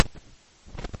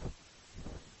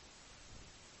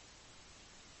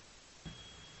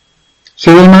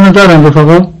صدای منو دارن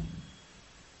رفقا؟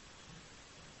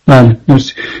 بله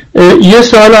مرسی. یه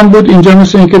سوالم بود اینجا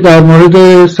مثل این که در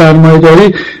مورد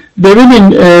سرمایه‌داری. ببینین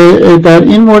در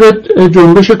این مورد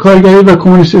جنبش کارگری و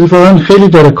کمونیستی اتفاقا خیلی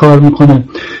داره کار میکنه.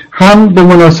 هم به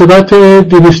مناسبت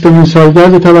 200مین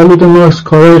سالگرد تولد ماست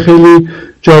کارهای خیلی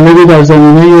جالبی در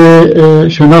زمینه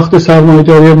شناخت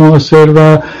سرمایه‌داری معاصر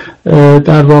و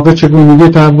در واقع چگونگی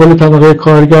تحول طبقه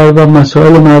کارگر و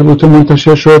مسائل مربوطه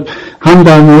منتشر شد، هم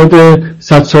در مورد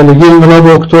 100 سالگی انقلاب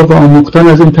اکتبر و آموختن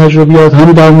از این تجربیات،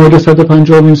 هم در مورد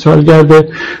 150مین سالگرد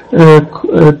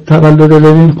تولد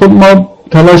لنین. خب ما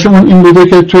تلاشمون این بوده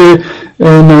که توی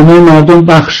نامه مردم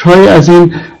بخش‌های از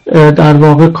این در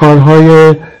واقع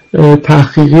کارهای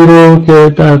تحقیقی رو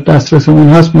که در دسترسمون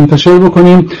هست منتشر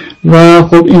بکنیم و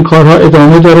خب این کارها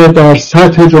ادامه داره در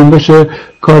سطح جنبش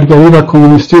کارگری و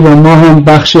کمونیستی و ما هم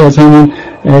بخشی از همین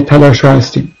تلاش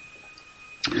هستیم.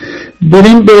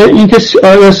 بریم به اینکه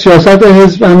آیا سیاست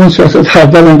حزب همون سیاست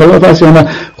اول انقلاب هست یا نه.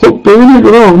 خب ببینید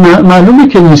معلومه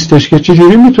که نیستش که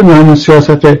چجوری میتونه همون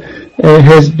سیاست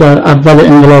حزب در اول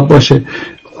انقلاب باشه.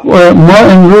 ما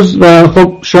امروز و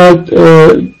خب شاید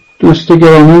دوست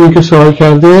گرامی که سوال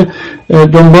کرده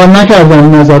دنبال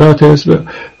نکردن نظرات حزب.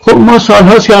 خب ما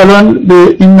سال‌هاست که الان به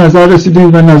این نظر رسیدیم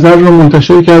و نظر رو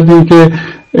منتشر کردیم که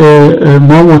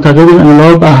ما معتقدیم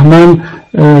انقلاب بهمن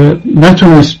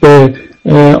نتونست به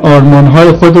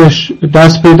آرمان‌های خودش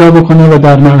دست پیدا بکنه و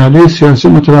در مرحله سیاسی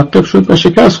متوقف شد و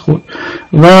شکست خورد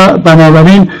و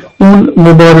بنابراین اون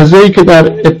مبارزه‌ای که در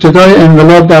ابتدای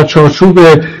انقلاب در چارچوب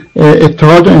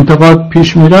اتحاد و انتقاد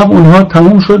پیش میرفت اونها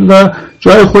تموم شد و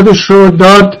جای خودش رو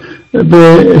داد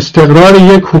به استقرار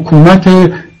یک حکومت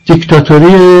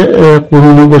دیکتاتوری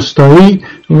قرون وسطایی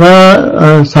و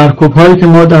سرکوب‌هایی که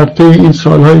ما در طی این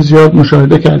سالهای زیاد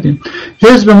مشاهده کردیم.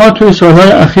 حزب ما توی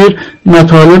سالهای اخیر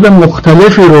مطالب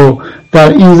مختلفی رو در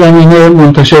این زمینه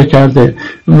منتشر کرده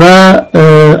و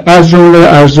از جمله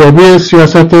ارزیابی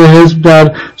سیاست حزب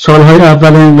در سالهای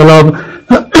اول انقلاب،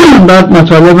 بعد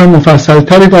مطالب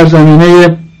مفصل‌تری در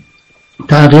زمینه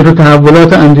تغییر و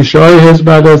تحولات اندیشه‌های حزب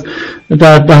بعد از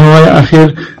در دهه‌های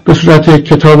اخیر به صورت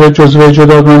کتاب جزوه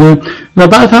جداگانه و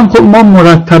بعد هم خب ما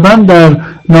مرتباً در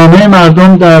نامه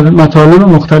مردم در مطالب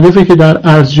مختلفی که در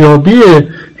ارزیابی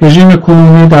رژیم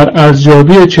کنونی، در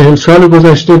ارزیابی 40 سال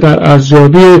گذشته، در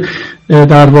ارزیابی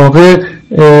در واقع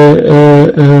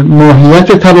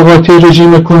ماهیت طبقاتی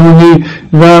رژیم کنونی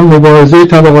و مبارزه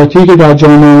طبقاتی که در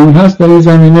جامعه اون هست در این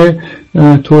زمینه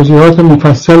توضیحات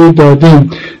مفصلی دادیم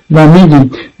و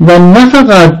میدیم. و نه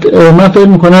فقط من فکر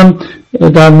میکنم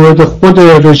در مورد خود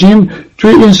رژیم توی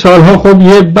این سالها خب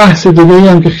یه بحث دیگه‌ای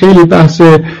هم که خیلی بحث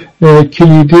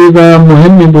کلیدی و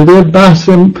مهمی بوده، بحث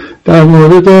در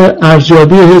مورد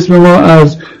ارزیابی حزب ما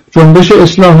از جنبش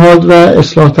اصلاحات و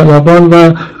اصلاح طلبان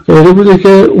و غیره بوده که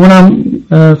اونم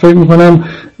فکر میکنم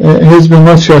حزب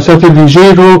ما سیاست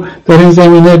ویژه‌ای رو در این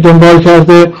زمینه دنبال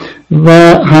کرده و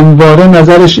همواره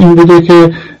نظرش این بوده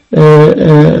که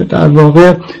در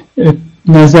واقع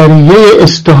نظریه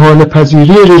استحاله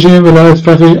پذیری رژیم ولایت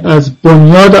فقیه از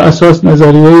بنیاد اساس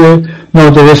نظریه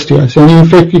نادرستی است. یعنی این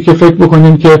فکری که فکر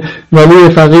بکنیم که ولی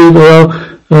فقیه یا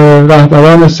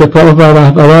رهبران سپاه و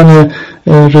رهبران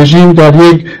رژیم در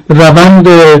یک روند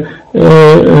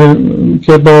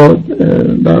که با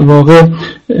در واقع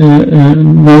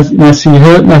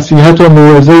نصیحت و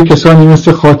موعظه کسانی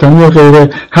مثل خاتمی و غیره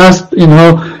هست،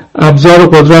 اینها ابزار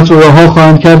قدرت رو رها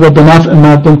خواهند کرد و به نفع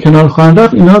مردم کنار خواهند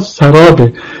رفت، اینها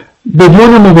سرابه.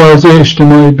 بدون مبارزه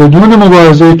اجتماعی، بدون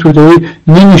مبارزه توده‌ای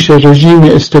نمیشه رژیم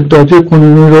استبدادی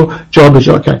کنونی رو جا به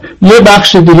جا کرد. یه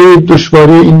بخش دیگه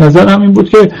دشواری این نظر هم این بود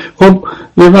که خب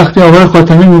یه وقتی آقای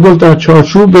خاتمی میگفت در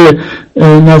چارچوب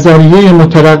نظریه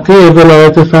مترقی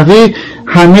ولایت فقیه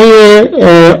همه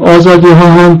آزادی ها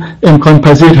هم امکان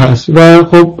پذیر هست و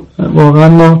خب واقعا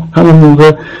ما همون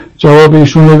موقع جواب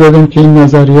ایشون رو دادیم که این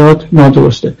نظریات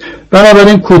نادرسته.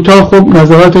 بنابراین کوتاه خب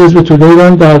نظرات حزب توده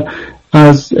ایران در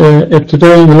از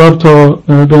ابتدای انقلاب تا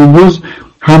به امروز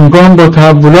همگام با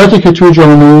تحولاتی که توی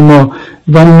جامعه ما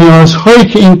و نیازهایی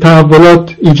که این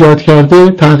تحولات ایجاد کرده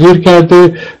تغییر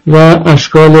کرده و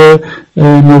اشکال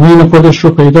نوین خودش رو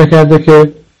پیدا کرده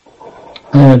که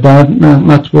در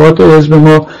مطبوعات حزب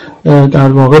ما در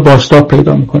واقع بازتاب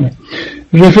پیدا میکنه.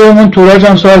 رفیقمون توراج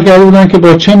هم سوال کرده بودن که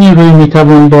با چه نیرویی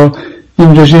میتوان با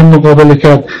این رژیم مقابله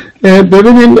کرد.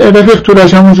 ببینید رفیق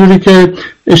توراج همونجوری که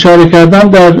اشاره کردم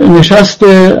در نشست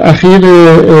اخیر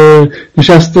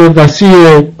نشست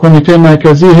وسیع کمیته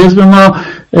مرکزی حزب ما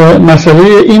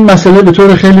این مسئله به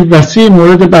طور خیلی وسیع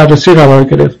مورد بررسی قرار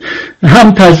گرفت.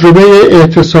 هم تجربه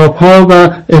اعتصاب‌ها و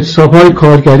اعتصاب‌های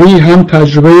کارگری، هم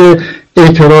تجربه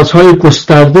اعتراض‌های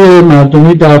گسترده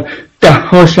مردمی در 10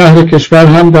 ها شهر کشور،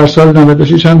 هم در سال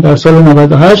 96 هم در سال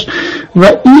 98 و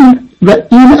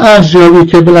این ارزیابی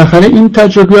که بالاخره این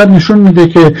تجربیات نشون میده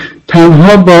که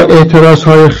تنها با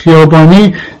اعتراضهای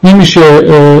خیابانی نمیشه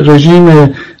رژیم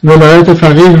ولایت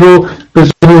فقیه رو به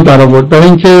ظهور درآورد، برای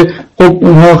اینکه خب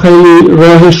اونها خیلی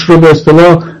راهش رو به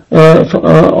اصطلاح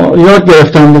یاد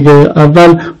گرفتن دیگه.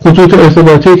 اول خطوط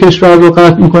ارتباطی کشور رو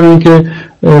قطع میکنن که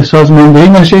سازماندهی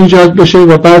نشه ایجاد بشه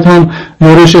و بعد هم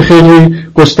یورش خیلی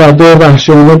گسترده و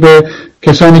وحشیانه به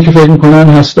کسانی که فکر میکنن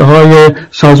هسته های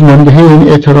سازماندهی این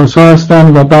اعتراض ها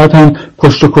هستن و بعد هم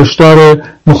کشت و کشتار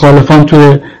مخالفان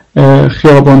توی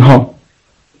خیابان ها.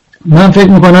 من فکر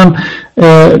میکنم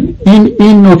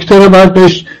این نکته رو باید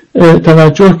بهش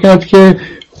توجه کرد که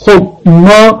خب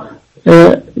ما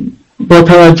با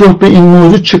توجه به این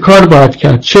موضوع چه کار باید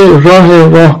کرد، چه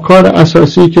راهکار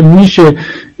اساسی که میشه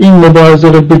این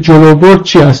مبارزه رو به جلو برد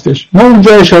چی هستش. ما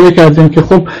اونجا اشاره کردیم که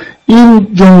خب این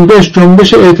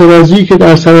جنبش اعتراضی که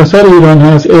در سراسر ایران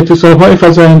هست، اعتصاب‌های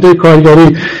فزاینده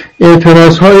کارگری،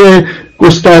 اعتراض‌های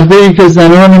گسترده‌ای که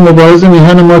زنان مبارز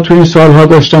میهن ما توی این سالها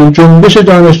داشتن، جنبش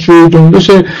دانشجویی،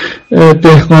 جنبش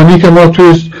دهقانی که ما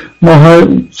توی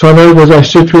سالهای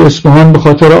گذشته توی اصفهان به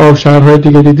خاطر آب شهرهای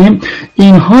دیگه دیدیم،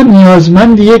 اینها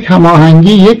نیازمند یک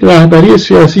هماهنگی، یک رهبری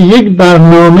سیاسی، یک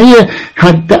برنامه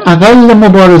حداقل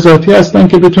مبارزاتی هستن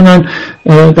که بتونن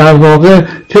در واقع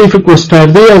طیف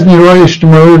گسترده‌ای از نیروهای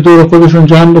اجتماعی رو دور خودشون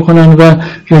جمع بکنن و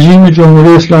رژیم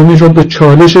جمهوری اسلامی رو به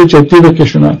چالش جدی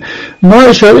بکشونن. ما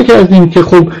اشاره کردیم که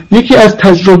خب یکی از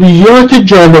تجربیات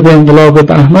جالب انقلاب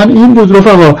بهمن این بود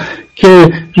رفقا که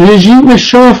رژیم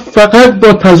شاه فقط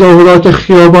با تظاهرات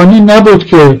خیابانی نبود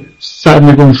که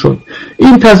سرنگون شد.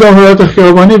 این تظاهرات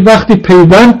خیابانی وقتی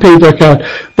پیوند پیدا کرد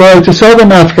با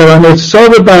اعتصاب نفتکران،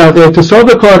 اعتصاب برق،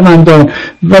 اعتصاب کارمندان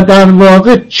و در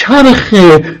واقع چرخ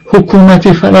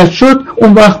حکومتی فلج شد،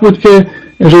 اون وقت بود که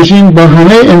رژیم با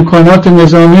همه امکانات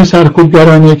نظامی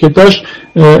سرکوبگرانی که داشت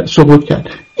سقوط کرد.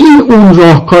 این اون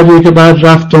راهکاریه که بعد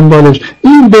رفت دنبالش.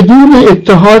 این بدون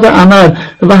اتحاد عمل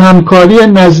و همکاری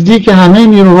نزدیک همه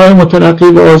نیروهای مترقی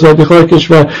و آزادیخواه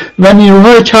کشور و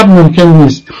نیروهای چپ ممکن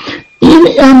نیست. این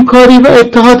همکاری و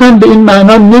اتحاد هم به این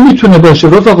معنا نمیتونه باشه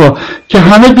رفقا که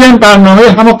همه بیان برنامه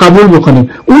همو قبول بکنیم.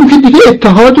 اون که دیگه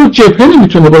اتحاد و جبهه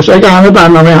نمیتونه باشه اگه همه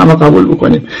برنامه همو قبول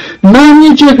بکنیم.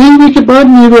 معنی جبهه اینه که باید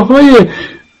نیروهای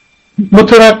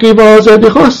مترقی و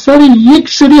آزادیخواه سر یک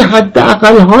سری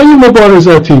حداقل‌های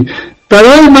مبارزاتی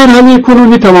برای مرحله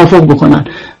کنونی توافق بکنن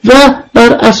و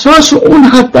بر اساس اون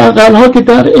حداقل‌ها که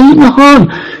در این حال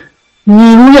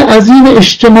نیروی عظیم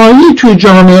اجتماعی توی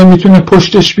جامعه میتونه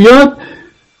پشتش بیاد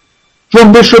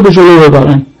جنبش رو به جلو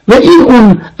ببرن. و این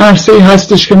اون عرصه‌ای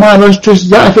هستش که ما الان توش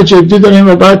ضعف جدی داریم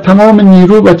و باید تمام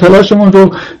نیرو و تلاشمون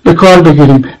رو به کار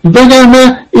بگیریم،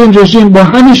 وگرنه این رژیم با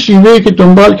همین شیوهی که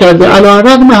دنبال کرده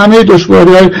علی‌رغم همه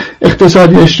دشواری‌های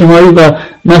اقتصادی اجتماعی و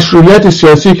مشروعیت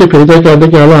سیاسی که پیدا کرده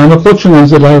که الان همه خودشون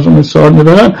از لازم سوال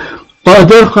میبرن،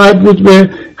 قادر خواهد بود به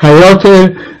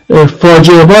حیات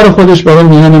فاجعه بار خودش برای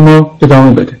میهن ما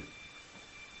ادامه بده.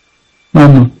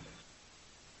 ممنون.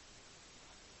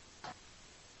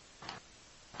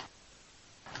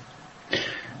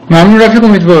 ممنون رفیق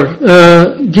امیدوار.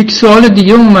 یک سوال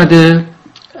دیگه اومده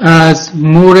از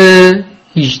مور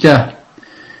 18.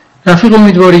 رفیق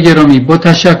امیدواری گرامی، با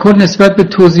تشکر نسبت به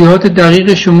توضیحات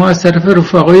دقیق شما از طرف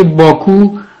رفقای باکو،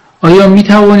 آیا می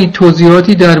توانید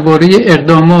توضیحاتی درباره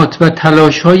اقدامات و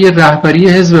تلاش‌های رهبری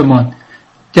حزبمان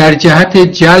در جهت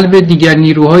جلب دیگر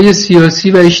نیروهای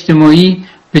سیاسی و اجتماعی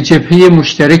به جبهه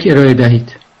مشترک ارائه دهید؟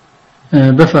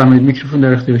 بفرمایید، میکروفون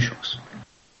در اختیار شماست.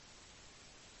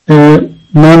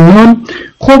 ممنون.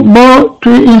 خب ما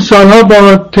توی این سالها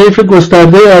با طیف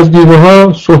گسترده از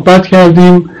نیروها صحبت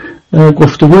کردیم،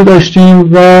 گفتگو داشتیم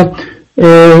و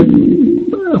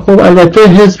خب البته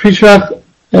حزب هیچ وقت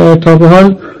تا به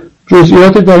حال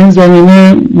جزئیات در این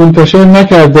زمینه منتشر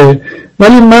نکرده،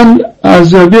 ولی من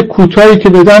ارزیابی کوتاهی که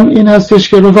بدم این هستش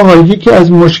که رفقا یکی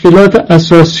از مشکلات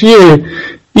اساسی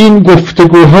این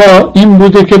گفتگوها این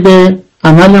بوده که به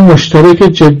عمل مشترک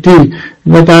جدی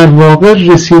و در واقع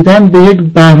رسیدن به یک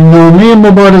برنامه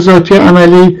مبارزاتی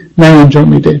عملی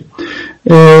نانجامیده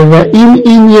و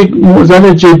این یک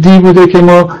معضل جدی بوده که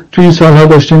ما تو این سالها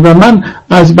داشتیم و من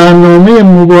از برنامه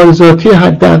مبارزاتی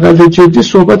حداقل جدی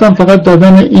صحبتم فقط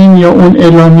دادن این یا اون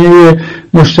اعلامیه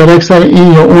مشترک سر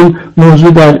این یا اون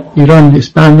موضوع در ایران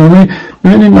نیست. برنامه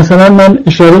ببینید مثلا من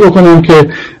اشاره بکنم که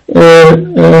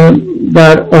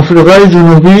در آفریقای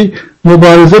جنوبی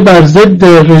مبارزه بر ضد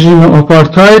رژیم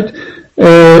آپارتاید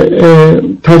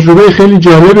تجربه خیلی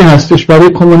جالبی هستش برای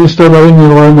کمونیست و برای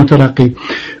نیروهای مترقی.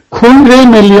 کنگره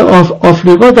ملی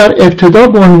آفریقا در ابتدا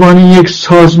به عنوان یک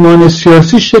سازمان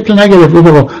سیاسی شکل نگرفت،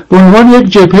 به عنوان یک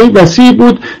جبهه وسیع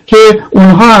بود که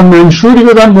اونها هم منشوری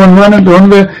دادن به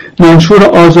عنوان منشور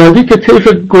آزادی که طیف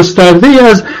گسترده‌ای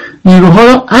از نیروها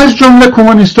را از جمله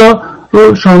کمونیستا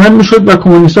رو شامل میشد و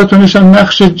کمونیستا تونستن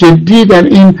نقش جدی در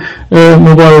این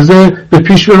مبارزه به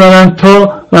پیش ببرن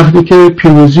تا وقتی که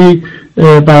پیروزی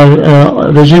بر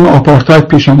رژیم آپارتاید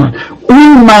پیش آمد.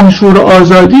 اون منشور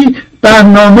آزادی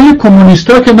برنامه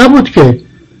کمونیستا که نبود، که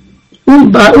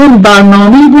اون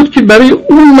برنامه‌ای بود که برای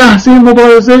اون لحظه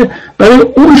مبارزه، برای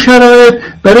اون شرایط،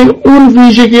 برای اون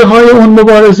ویژگی‌های اون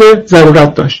مبارزه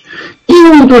ضرورت داشت. این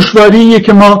اون دشواریه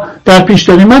که ما در پیش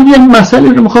داریم. من یک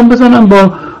مسئله رو میخوام بزنم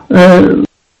با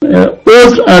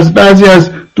عذر از بعضی از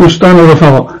دوستان و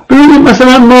رفقا. ببینید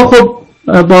مثلا ما خب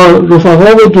با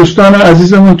رفقا و دوستان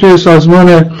عزیزمون توی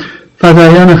سازمان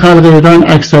فدایان خلق ایران،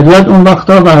 اکثریت اون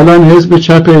وقتا و الان حزب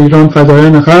چپ ایران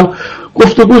فدایان خلق،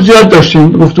 گفتگو زیاد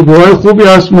داشتیم، گفتگوهای خوبی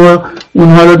هست، ما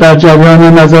اونها رو در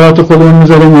جریان نظرات خودمون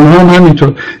میذاریم، اونها هم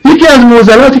همینطور. یکی از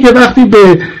معضلاتی که وقتی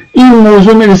به این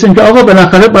موضوع میرسیم که آقا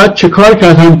بالاخره باید چه کار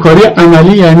کرد، همکاری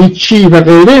عملی یعنی چی و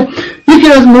غیره،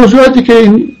 یکی از موضوعاتی که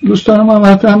این دوستان ما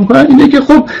مطرح میکنن اینه که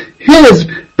خب حزب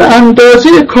به اندازه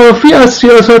کافی از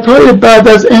سیاست‌های بعد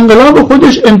از انقلاب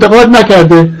خودش انتقاد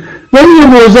نکرده و این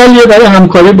موضوعیه برای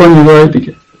همکاری با نیروهای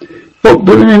دیگه.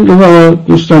 خب ببینید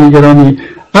دوستان گرامی،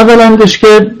 اولندش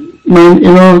که من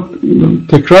اینو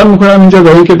تکرار میکنم اینجا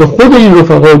برای اینکه به خود این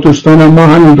رفقا و دوستان ما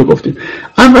همین رو گفتیم.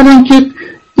 اولا که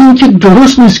این که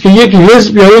درست نیست که یک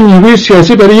حزب یا نیروی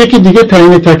سیاسی برای یکی دیگه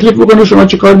تعیین تکلیف بکنه شما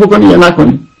چه کار بکنی یا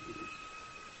نکنی.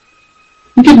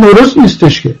 این که درست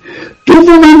نیستش. که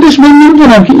دومندش من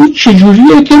نمیدونم که این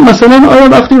چجوریه که مثلا آیا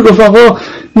وقتی رفقا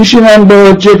میشینن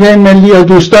با جبهه ملی یا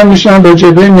دوستان میشینن با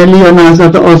جبهه ملی یا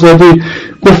نهضت آزادی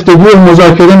گفتگو و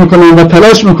مذاکره میکنن و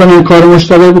تلاش میکنن کار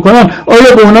مشترک بکنن،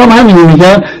 آیا به اونا هم همین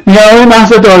میگن آیا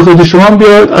نهضت آزادی شما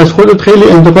بیاد از خودت خیلی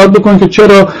انتقاد بکن که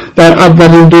چرا در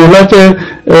اولین دولت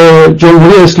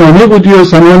جمهوری اسلامی بودی و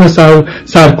زمان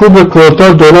سرکوب کردها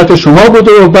دولت شما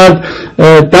بوده و بعد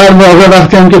در واقع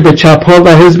وقتی هم که به چپ ها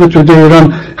و حزب توده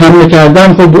ایران حمله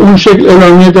کردن خب به اون شکل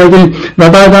اعلامیه دادیم و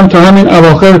بعدم تا همین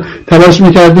اواخر تلاش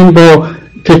میکردیم با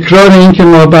تکرار این که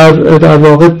ما در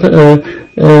واقع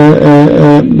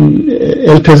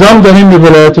التزام داریم به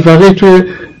ولایت فقیه توی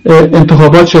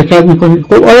انتخابات شرکت میکنید.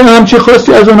 خب آیا همچی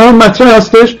خواستی از اونها مطرح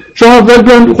هستش؟ شما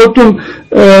بیان خودتون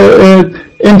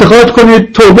انتقاد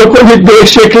کنید، توبه کنید به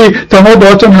شکلی تا ما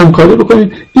باهاتون همکاری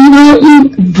بکنید.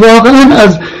 این واقعا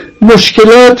از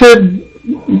مشکلات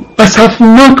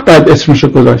اسفناک بعد اسمشو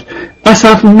گذاشت،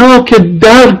 اسفناک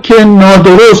درک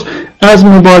نادرست از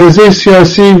مبارزه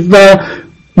سیاسی و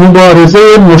مبارزه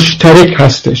مشترک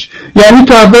هستش. یعنی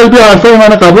تو اول بیا حرفای من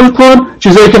قبول کن،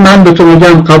 چیزایی که من به تو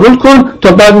میگم قبول کن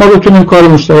تا بعد ما بتونیم کار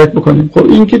مشترک بکنیم. خب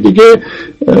این که دیگه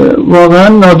واقعا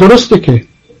نادرسته. که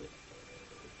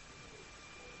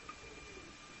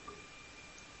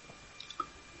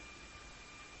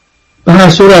به هر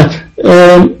صورت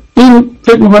این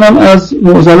فکر میکنم از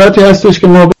معضلاتی هستش که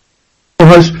ما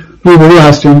باهاش روبرو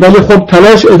هستیم، ولی خب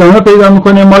تلاش ادامه پیدا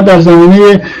میکنه. ما در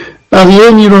زمینه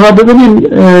بقیه نیروها ببینیم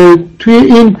توی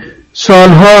این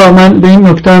سالها، من به این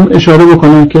نکته اشاره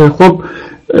بکنم که خب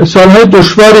سالهای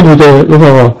دشواری بوده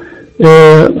رفقا.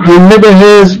 حمله به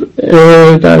حزب،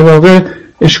 در واقع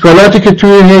اشکالاتی که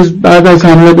توی حزب بعد از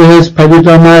حمله به حزب پدید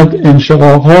آمد،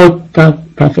 انشقاقات،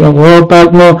 تفرقات،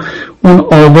 بعد ما اون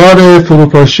آوار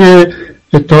فروپاشی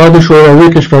اتحاد شوروی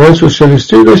کشورهای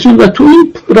سوسیالیستی داشتیم و تو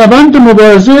این روند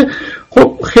مبارزه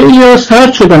خب خیلی ها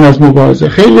سرد شدن از مبارزه،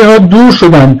 خیلی ها دور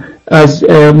شدن از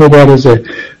مبارزه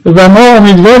و ما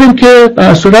امیدواریم که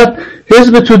به صورت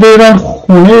حزب توده ایران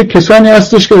خونه کسانی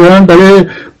هستش که دارن برای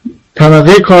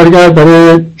طبقه کارگر،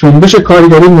 برای جنبش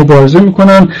کارگری مبارزه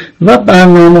میکنن و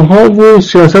برنامه‌ها و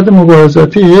سیاست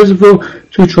مبارزاتی حزب رو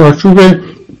تو چارچوب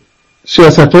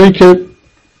سیاستایی که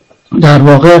در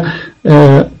واقع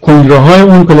کنگره‌های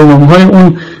اون، پلنوم‌های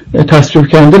اون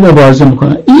تصویب کننده مبارزه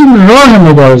میکنن. این راه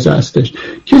مبارزه هستش.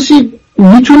 کسی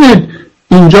میتونه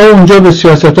اینجا و اونجا به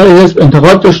سیاست‌های حزب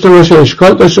انتقاد داشته باشه،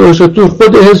 اشکال داشته باشه. تو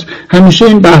خود حزب همیشه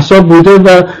این بحثا بوده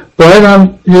و باید هم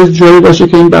حزب جایی باشه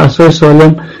که این بحث‌های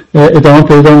سالم ادامه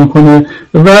پیدا میکنه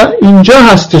و اینجا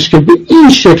هستش که به این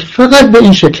شکل، فقط به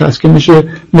این شکل هست که میشه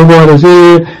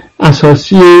مبارزه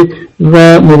اساسی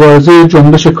و مبارزه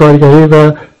جنبش کارگری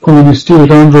و کمونیستی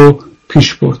ایران رو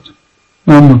پیش برد.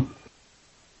 ممنون.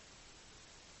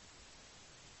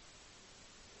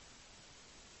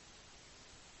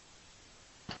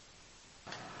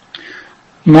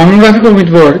 ممنون رفیق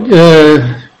امیدوار.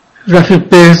 رفیق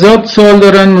بهزاد سوال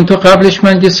دارن، منتها قبلش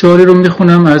من یه سوالی رو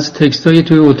میخونم از تکستایی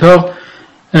توی اتاق.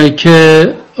 که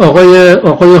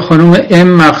آقای خانم ام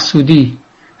مقصودی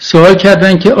سوال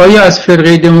کردن که آیا از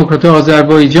فرقه دموکرات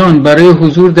آذربایجان برای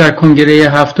حضور در کنگره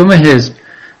 7 حزب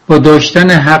با داشتن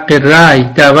حق رأی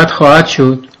دعوت خواهد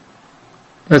شد؟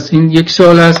 پس این یک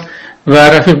سوال است و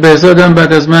رفیق بهزادم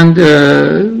بعد از من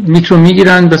میکرو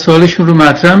میگیرن و سوالشون رو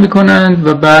مطرح میکنند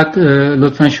و بعد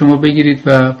لطفا شما بگیرید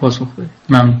و پاسخ بدید.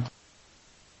 ممنون.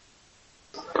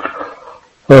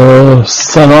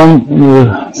 سلام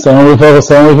رفیق،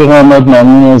 سلام محمد،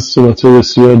 ممنون از صحبت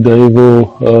بسیار دقیق و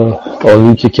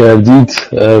عالی که کردید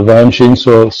و همچنین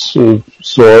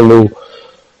سوال و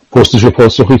پرسش و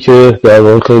پاسخی که در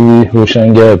واقع خیلی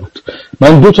روشنگر بود.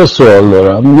 من 2 سوال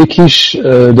دارم. یکیش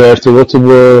در ارتباط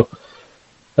با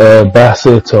بحث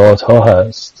اتحادها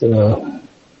هست.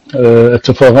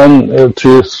 اتفاقا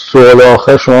توی سوال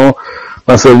آخر شما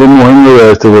مسئله مهمی در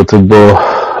ارتباط با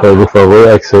رفقای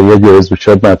اکثریت یا حزب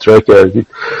چپ مطرح کردید.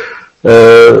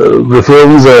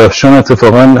 رفیق زرفشان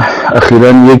اتفاقا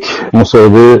اخیراً یک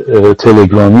مصاحبه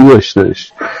تلگرامی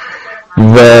داشتش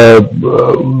و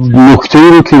نکته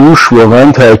رو که روش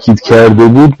واقعا تاکید کرده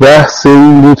بود بحث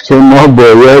این بود که ما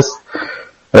باید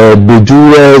به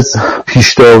دور از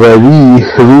پیش‌داوری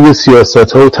روی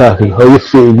سیاست‌ها و تحریک‌های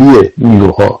فعلی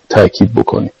نیروها تاکید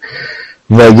بکنیم،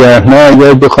 وگرنه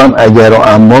اگر بخوام اگر و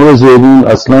اما بذاریم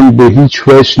اصلا به هیچ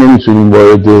وجه نمیتونیم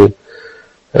وارد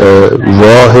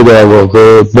راه در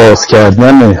واقع باز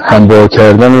کردن هموار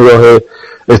کردن راه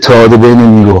اتحاد بین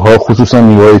نیروها خصوصا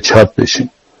نیروهای چپ بشیم.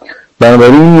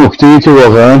 بنابراین این نکته‌ای که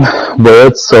واقعا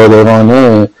باید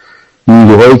صادقانه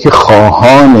نیروهایی که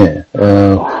خواهان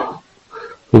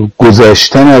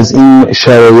گذشتن از این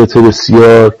شرایط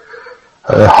بسیار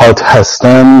حاد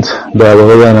هستند در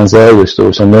واقع در نظر داشته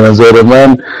باشن. به نظر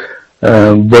من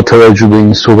با توجه به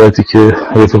این صحبتی که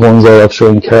رفیق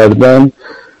زرفشان کردن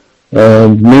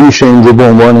نمیشه اینجا به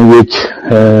عنوان یک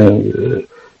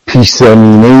پیش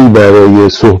زمینه‌ای برای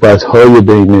صحبت‌های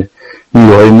بین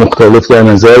نیروهای مختلف در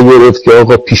نظر گرفت که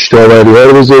آقا پیش‌داوری‌ها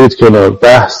رو بذارید کنار،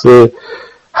 بحث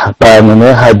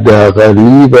برنامه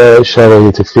حداقلی و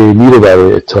شرایط فعلی رو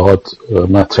برای اتحاد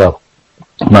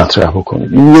مطرح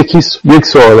بکنید. این یک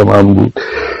سوال من بود.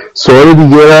 سوال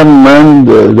دیگرم من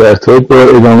در ارتباط با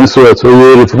ادامه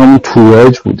صحبت‌های رفیقم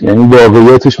تورج بود. یعنی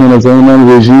واقعیتش به نظر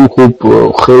من رژیم خوب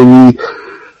خیلی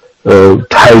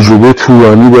تجربه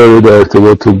طولانی داره در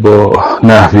ارتباط با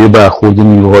نحوه برخورد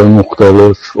نیروهای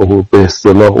مختلف و به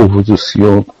اصطلاح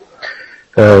اپوزیسیون،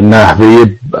 نحوه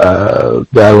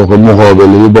در واقع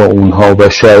مقابله با اونها و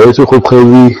شرایط خوب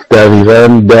خیلی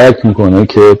دقیقاً درک میکنه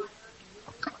که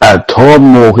تا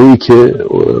موقعی که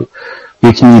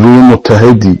یک نیروی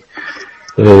متحدی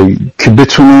که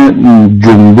بتونه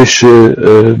جنبش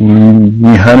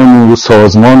میهن نیرو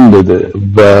سازمان بده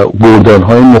و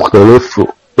گردانهای مختلف رو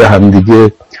به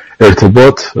همدیگه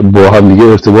ارتباط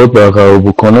برقرار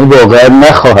بکنه، واقعا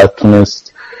نخواهد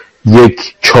تونست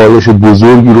یک چالش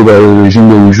بزرگی رو برای رژیم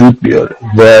به وجود بیاره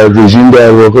و رژیم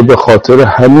در واقع به خاطر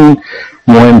همین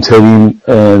مهمترین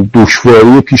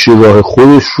دشواری پیش راه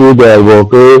خودش رو در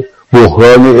واقع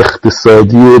بحران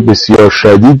اقتصادی بسیار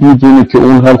شدید میدونه که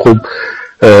اون هم خب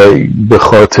به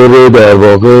خاطر در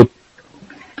واقع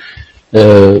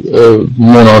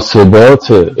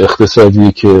مناسبات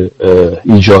اقتصادی که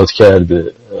ایجاد کرده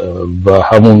و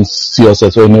همون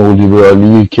سیاست‌های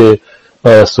نئولیبرالی که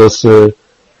بر اساس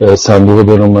صندوق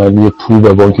بین‌المللی پول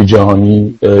و بانک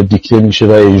جهانی دیکته میشه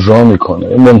و اجرا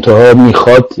میکنه، منتها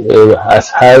میخواد از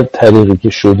هر طریقی که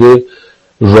شده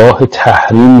راه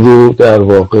تحریم رو در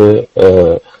واقع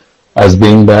از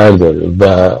بین برداره و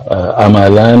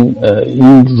عملاً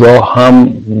این راه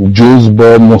هم جز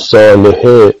با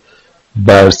مصالحه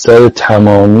بر سر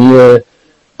تمامی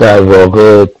در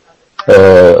واقع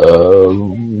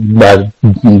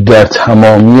در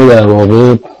تمامی در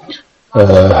واقع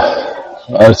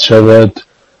از شود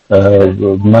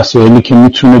مسائلی که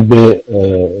میتونه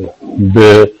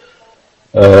به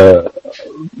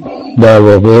در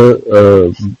واقع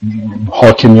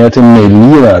حاکمیت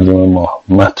ملی مردم ما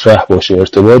مطرح باشه،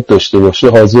 ارتباط داشته باشه،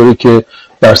 حاضره که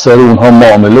بر سر اونها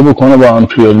معامله بکنه با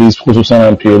امپریالیسم، خصوصا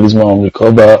امپریالیسم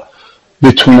آمریکا، و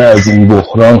بتونه از این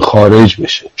بحران خارج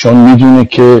بشه، چون میدونه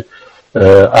که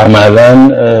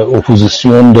عملاً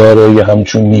اپوزیسیون داره یا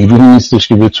همچون نیروی نیستش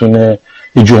که بتونه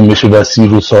یه جنبش وسیع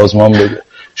رو سازمان بده.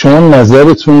 شما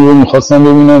نظرتون رو میخواستم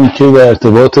ببینم که در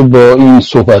ارتباط با این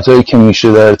صحبت‌هایی که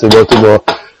میشه در ارتباط با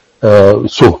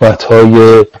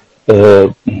صحبت‌های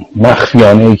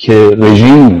مخفیانه‌ای که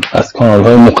رژیم از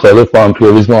کانال‌های مختلف با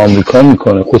امپریالیسم آمریکا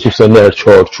میکنه، خصوصا در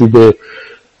چارچوب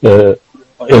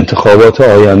انتخابات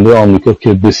آینده آمریکا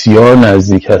که بسیار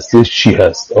نزدیک هستش، چی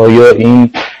هست؟ آیا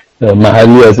این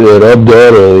محلی از اعراب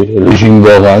داره، رژیم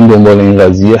واقعا دنبال این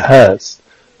قضیه هست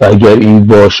و اگر این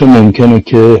باشه ممکنه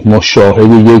که ما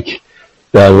شاهد یک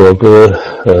در واقع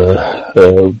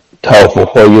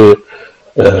توافق‌های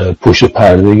پشت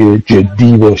پرده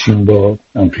جدی باشیم با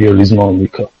امپریالیسم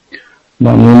آمریکا.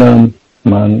 ممنونم.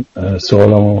 من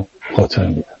سوالمو خاتمه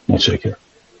میدم. متشکرم.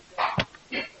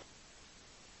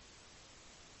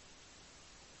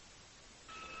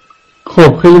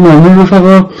 خب خیلی ممنون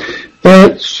رفقا.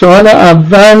 سوال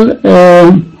اول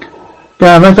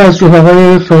دعوت از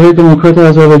رفقای فرهنگ دموکرات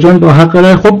آذربایجان با حق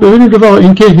رأی. خب ببینید رفقا،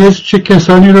 اینکه حزب چه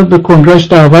کسانی رو به کنگرهش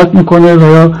دعوت میکنه و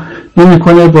یا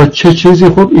نمیکنه با چه چیزی،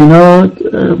 خب اینا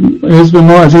حزب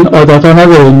ما از این عادتا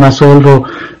نداره این مسائل رو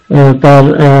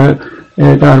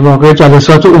در واقع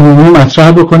جلسات عمومی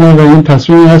مطرح بکنه و این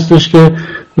تصمیمی هستش که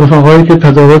رفقایی که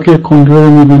تدارک کنگره رو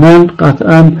میبینن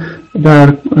قطعا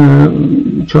در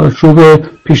چارچوب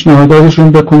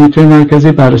پیشنهاداتشون به کمیته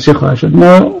مرکزی بررسی خواهد شد.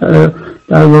 ما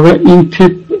در واقع این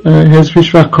تیپ حزب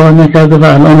هیچ وقت کار نکرده و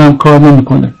الان هم کار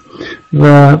نمیکنه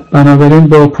و بنابراین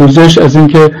با پوزش از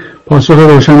اینکه پاسخ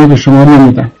روشنی به شما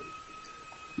نمیدن.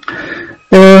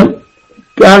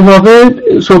 در واقع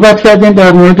صحبت کردیم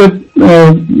در مورد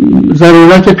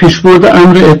ضرورت پیشبرد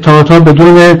امر اتحادها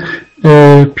بدون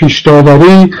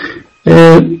پیشداوری.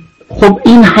 خب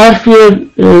این حرفی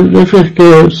رفیق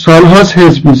که سالهاست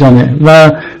حزب میزنه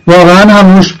و واقعا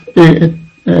هم روش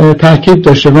تأکید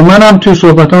داشته و من هم توی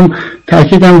صحبتام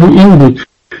تأکیدم رو این بود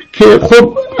که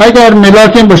خب اگر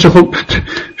ملاک این باشه، خب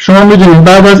شما میدونید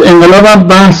بعد از انقلاب هم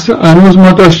بحث هنوز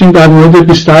ما داشتیم در مورد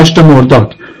 28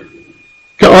 مرداد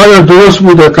که آیا درست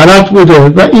بوده غلط بوده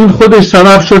و این خودش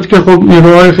سبب شد که خب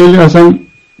نیروهای خیلی اصلا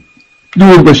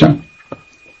دور بشن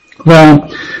و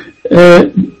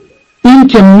این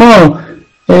که ما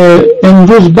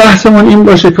امروز بحثمون این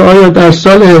باشه که آیا در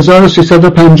سال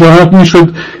 1357 میشد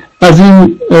از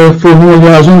این فرمول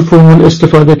یا از اون فرمول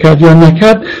استفاده کرد یا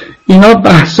نکرد، اینا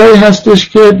بحثایی هستش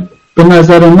که به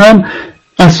نظر من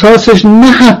اساسش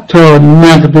نه حتی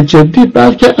نقد جدی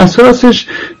بلکه اساسش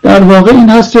در واقع این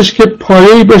هستش که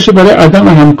پایه‌ای باشه برای عدم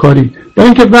همکاری. برای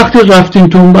اینکه وقتی رفتیم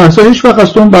تو اون بحثا هیچ وقت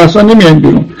از اون بحثا نمیایم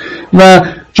بیرون و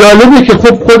جالبه که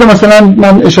خب خود مثلا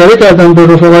من اشاره کردم به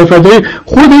رفقای فدایی،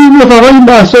 خود این رفقای این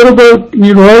بحثا رو با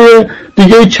نیروهای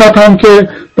دیگه چپ هم که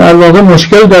در واقع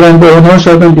مشکل دارن با اونها،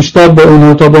 شاید بیشتر با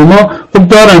اونها تا با ما، خب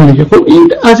دارن دیگه. خب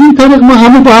این از این طریق ما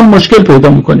همه با هم مشکل پیدا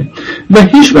میکنیم و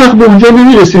هیچ وقت به اونجا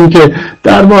نمیرسیم که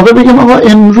در واقع بگیم آقا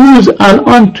امروز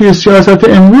الان توی سیاست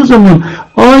امروزمون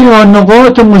آیا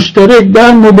نقاط مشترک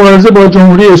در مبارزه با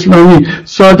جمهوری اسلامی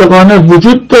صادقانه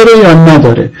وجود داره یا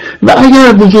نداره و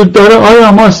اگر وجود داره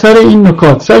آیا ما سر این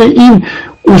نکات، سر این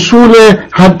اصول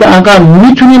حداقل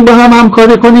میتونیم با هم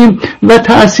همکاری کنیم و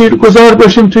تاثیرگذار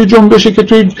باشیم توی جنبشی که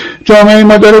توی جامعه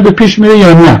ما داره به پیش میره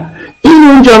یا نه. این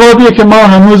اون جوابیه که ما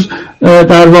هنوز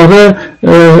در واقع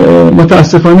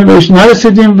متاسفانه بهش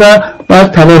نرسیدیم و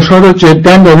باید تلاش‌ها رو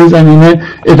جداً در این زمینه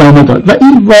ادامه داد و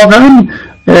این واقعاً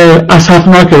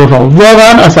اسفناکه رفقا،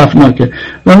 واقعاً اسفناکه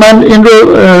و من این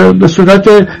رو به صورت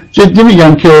جدی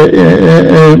میگم که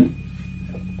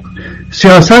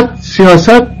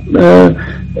سیاست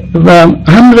و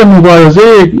امر مبارزه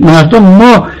مردم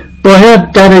ما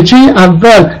باید درجه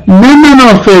اول نه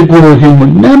منافع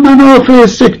گروهیمون، نه منافع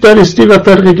سکتاریستی و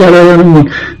فرق گرایانمون،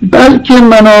 بلکه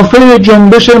منافع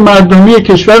جنبش مردمی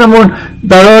کشورمون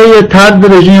برای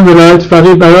طرد رژیم ولایت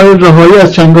فقیه، برای رهایی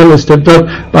از چنگال استبداد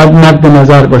باید مد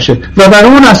نظر باشه و بر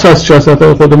اون اساس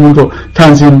سیاست‌های خودمون رو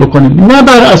تنظیم بکنیم، نه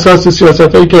بر اساس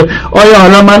سیاست‌هایی که آیا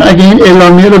حالا من اگه این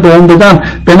اعلامیه رو به اون بدم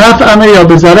به نفعمه یا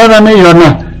به ضررمه یا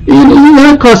نه.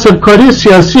 این کاسبکاری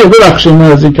سیاسیه. ببخشید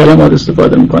من از این کلمات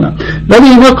استفاده میکنم ولی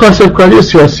اینا کاسبکاری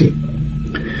سیاسی.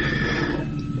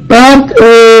 بعد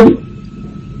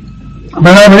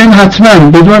بنابراین حتما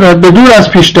بدون از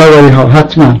پیش‌داوری ها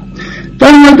حتما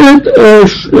در مورد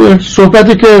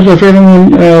صحبتی که رفیقمون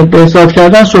به حساب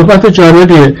کردن صحبت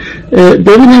جالبیه.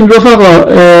 ببینیم رفقا،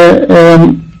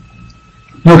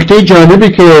 نکته جالبی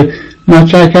که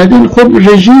مطرح کردین،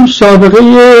 خب رژیم سابقه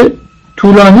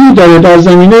طولانی داره در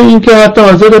زمینه این که حتی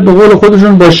حاضر به قول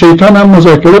خودشون با شیطان هم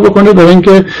مذاکره بکنه برای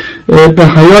اینکه به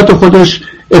حیات خودش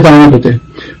ادامه بده.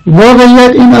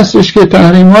 واقعیت این هستش که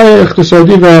تحریم‌های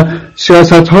اقتصادی و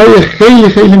سیاست‌های خیلی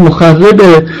خیلی مخرب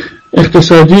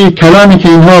اقتصادی، کلامی که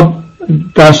اینها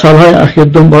در سالهای اخیر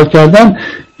دنبال کردن،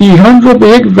 ایران رو به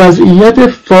یک وضعیت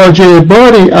فاجعه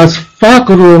باری از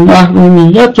فقر و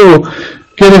محرومیت و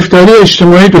گرفتاری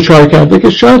اجتماعی دچار کرده که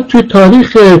شاید توی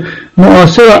تاریخ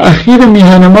معاصر و اخیر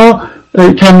میهن ما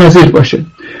کم نظیر باشه.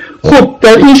 خب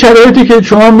در این شرایطی که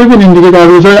شما میبینید دیگه در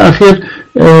روزهای اخیر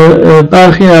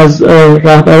برخی از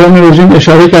رهبران رژیم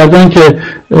اشاره کردن که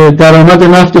درآمد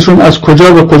نفتشون از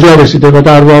کجا به کجا رسیده و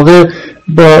در واقع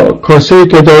با کاسه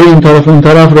گدایی این طرف اون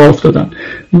طرف راه افتادن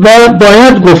و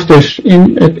باید گفتش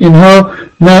اینها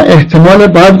نه احتمال،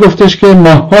 باید گفتش که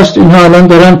ماهاست اینها الان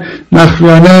دارن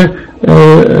مخفیانه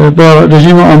با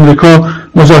رژیم آمریکا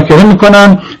مذاکره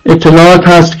میکنن. اطلاعات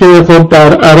هست که خب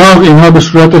در عراق اینها به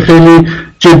صورت خیلی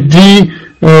جدی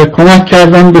کمک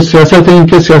کردن به سیاست، این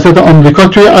که سیاست آمریکا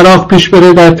توی عراق پیش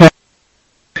بره در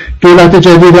دولت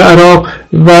جدید عراق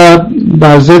و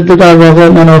بر ضد در واقع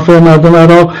منافع مردم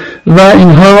عراق، و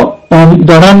اینها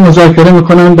دارن مذاکره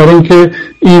میکنن برای اینکه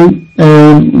این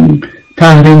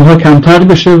تحریم ها کمتر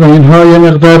بشه و اینها یه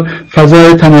مقدار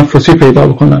فضای تنفسی پیدا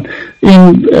بکنن.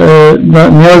 این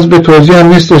نیاز به توضیح هم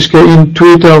نیستش که این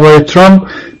توییت آقای ترامپ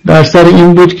در سر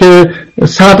این بود که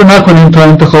صبر نکنین تا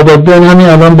انتخابات بیان، همین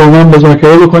الان با من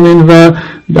مذاکره بکنین و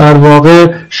در واقع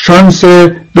شانس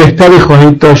بهتری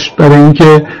خواهید داشت برای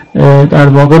اینکه در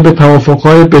واقع به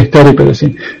توافقهای بهتری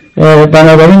برسین.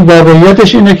 بنابراین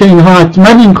واقعیتش اینه که اینها حتما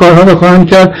این کارها رو خواهند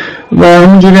کرد و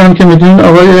همونجوری هم که میدونین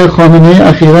آقای خامنه‌ای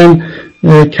اخیراً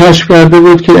کشف کرده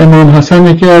بود که امام حسن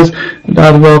یکی از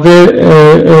در واقع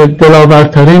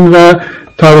دلاورترین و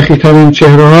تاریخی ترین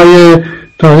چهره‌های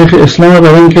تاریخ اسلام،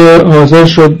 برای اینکه حاضر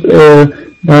شد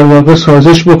در واقع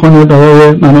سازش بکنه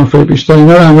برای منافع بیشتر.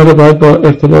 اینا رو همه رو باید با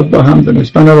ارتباط با هم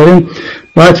دونست. بنابراین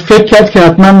باید فکر کرد که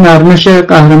حتما نرمش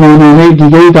قهرمانانه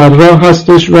دیگری در راه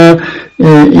هستش و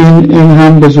این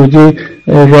هم به زودی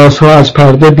رازها از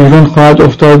پرده بیرون خواهد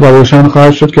افتاد و روشن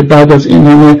خواهد شد که بعد از این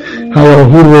همه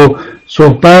هیاهو و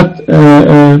صحبت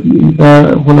و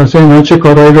خلاصه اینها چه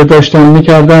کارهایی رو داشتن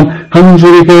میکردن.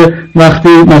 همونجوری که وقتی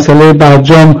مسئله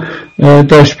برجام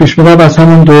داشت پیش میرفت از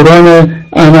همون دوران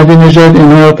احمدی نژاد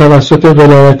اینها توسط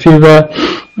ولایتی و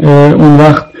اون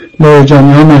وقت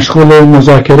لاریجانی ها مشغول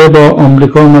مذاکره با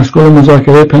آمریکا، مشغول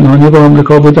مذاکره پنهانی با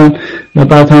آمریکا بودن و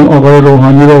بعد هم آقای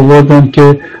روحانی رو آوردن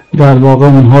که در واقع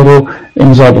اونها رو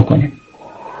امضا بکنیم.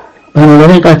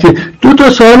 بنابراین قطعی دو تا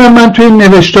سوال هم من توی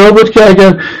نوشته ها بود که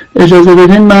اگر اجازه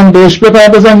بدین من بهش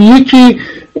بپردازم. یکی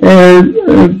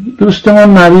دوستمون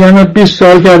مریم 20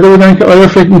 سال کرده بودن که آیا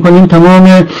فکر میکنیم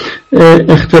تمام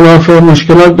اختلاف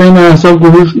مشکلات بین احزاب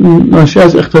گروه ناشی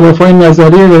از اختلافات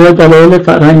نظری یا دلایل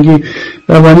فرهنگی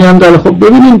روانی هم داره؟ خب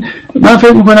ببینین من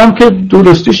فکر میکنم که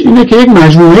درستیش اینه که یک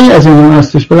مجموعه از این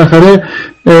هستش. بالاخره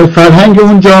فرهنگ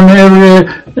اون جامعه روی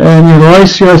نیروهای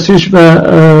سیاسیش و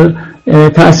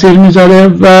تأثیر میذاره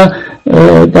و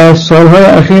در سالهای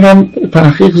اخیر هم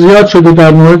تحقیق زیاد شده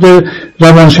در مورد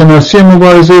روانشناسی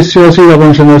مبارزه سیاسی،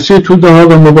 روانشناسی توده ها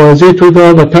و مبارزه توده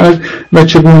ها و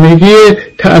چگونگی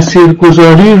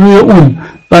تأثیرگذاری روی اون.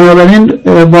 بنابراین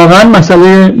واقعا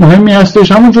مسئله مهمی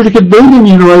هستش. همونجوری که بین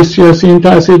نیروهای سیاسی این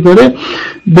تأثیر داره،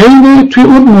 بین توی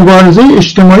اون مبارزه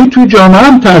اجتماعی توی جامعه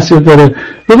هم تأثیر داره.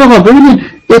 رفقا ببینید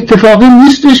اتفاقی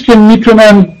نیستش که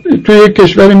میتونن توی یک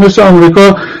کشوری مثل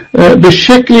آمریکا به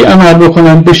شکلی عمل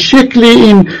بکنن، به شکلی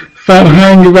این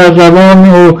فرهنگ و روان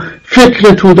و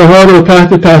فکر توده ها رو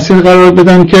تحت تاثیر قرار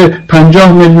بدن که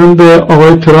 50 میلیون به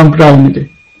آقای ترامپ رای میده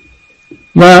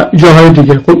و جاهای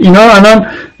دیگه. خب اینا الان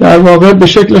در واقع به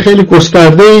شکل خیلی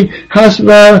گسترده‌ای هست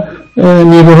و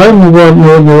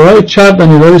نیروهای چپ و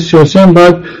نیروهای سیاسی هم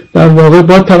باید در واقع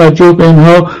با توجه به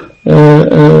اینها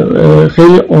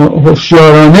خیلی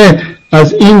هوشیارانه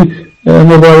از این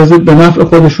مبارزه به نفع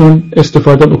خودشون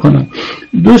استفاده بکنن.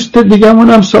 دوست دیگه‌مون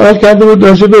هم سوال کرده بود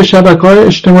راجع به شبکه‌های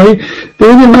اجتماعی.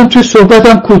 ببینید من توی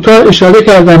صحبتم کوتاه اشاره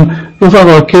کردم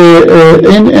رفقا که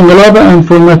این انقلاب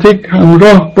انفرماتیک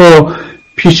همراه با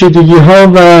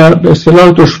پیچیدگی‌ها و به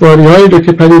اصطلاح دشواری‌هایی رو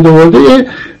که پدید آورده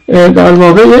در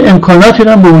واقع امکاناتی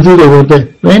رو به وجود آورده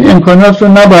و این امکانات رو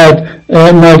نباید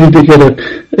نادیده گرفت.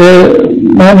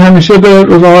 من همیشه به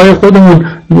رفقای خودمون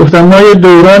گفتم، ما یه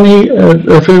دورانی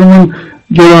رفیقمون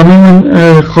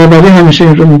گرامیمون خابری همیشه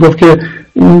این رو میگفت که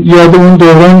یاد اون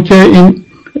دوران که این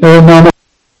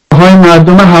نامه‌های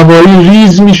مردم هوایی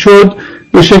ریز میشد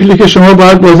به شکلی که شما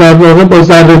باید با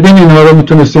ذره‌بین اینها رو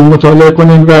میتونستین مطالعه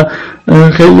کنین و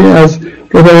خیلی از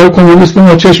رفقای کمونیست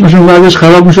ما چشمشون بعدش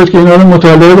خراب میشد که اینا رو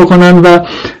مطالعه بکنن و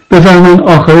بفهمن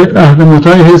آخر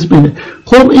اهدامت‌های حزب اینه.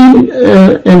 خب این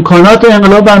امکانات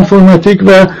انقلاب انفرماتیک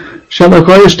و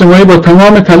شبکه‌های اجتماعی با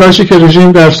تمام تلاشی که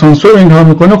رژیم در سانسور اینها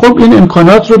میکنه، خب این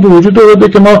امکانات رو به وجود آورده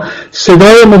که ما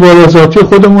صدای مبارزاتی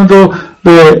خودمون رو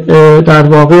به در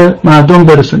واقع مردم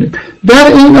برسونیم. در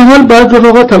این حال باید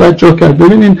رفقا توجه کرد.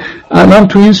 ببینین الان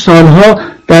تو این سالها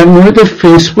در مورد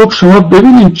فیسبوک شما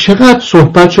ببینین چقدر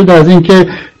صحبت شده از این که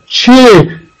چه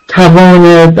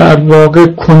توان در واقع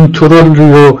کنترل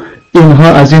رو اینها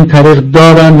از این طریق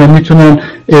دارن و میتونن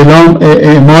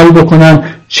اعمال بکنن،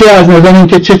 چه از نظر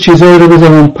اینکه چه چیزایی رو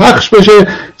بذارن پخش بشه،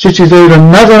 چه چیزایی رو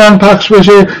نذارن پخش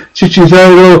بشه، چه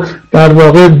چیزایی رو در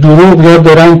واقع دروغ یا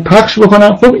درنگ پخش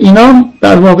بکنن. خب اینا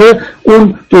در واقع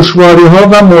اون دشواری ها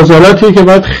و معضلاتی که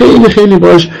باید خیلی خیلی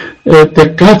باش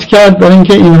دقت کرد، برای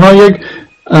اینکه اینها یک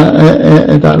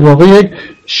در واقع یک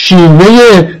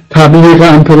شیوه تبلیغ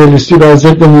امپریالیستی و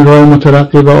ضد نیروهای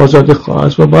مترقی و آزادخواه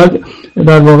است و باید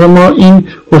در واقع ما این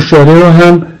هوشیاری رو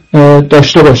هم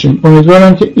داشته باشیم.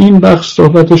 امیدوارم که این بخش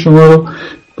صحبت شما رو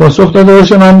پاسخ داده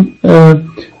باشه. من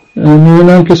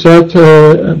می‌بینم که ساعت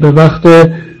به وقت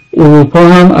اروپا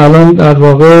هم الان در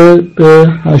واقع به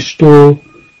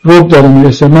 8:15 داره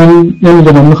میرسه. من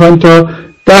نمیدونم، میخوایم تا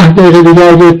 10 دقیقه دیگه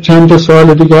اگه چند تا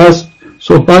سوال دیگه هست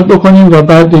صحبت بکنیم و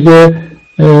بعد دیگه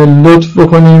لطف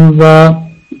بکنیم و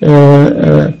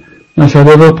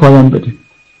مسئله رو پایان بدیم.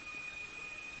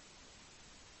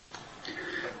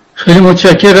 خیلی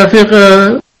متشکرم رفیق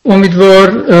امیدوار.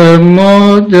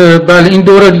 ما بله این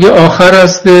دوره دیگه آخر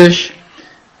هستش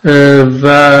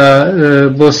و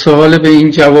با سوال به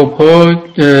این جواب ها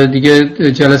دیگه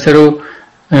جلسه رو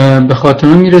به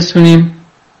خاتمه میرسونیم.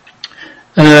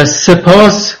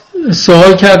 سپاس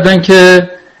سوال کردن که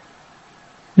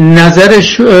نظر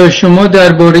شما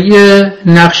درباره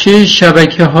نقشه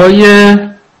شبکه‌های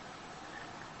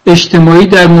اجتماعی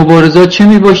در مبارزات چه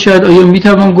می باشد؟ آیا می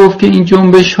توان گفت که این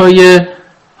جنبش‌های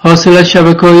حاصل از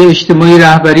شبکه‌های اجتماعی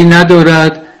رهبری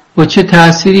ندارد و چه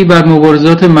تأثیری بر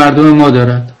مبارزات مردم ما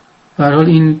دارد؟ به هر حال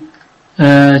این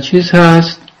چیز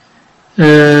هست.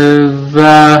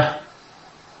 و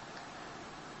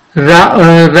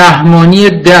رحمانی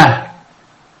 10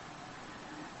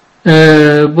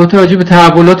 با توجه به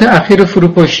تحولات اخیر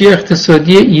فروپاشی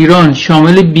اقتصادی ایران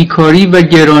شامل بیکاری و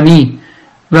گرانی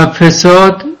و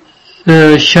فساد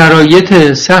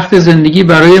شرایط سخت زندگی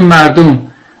برای مردم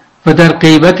و در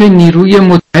غیبت نیروی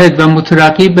متحد و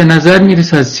مترقی به نظر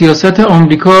می‌رسد سیاست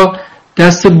آمریکا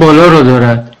دست بالا را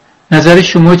دارد. نظر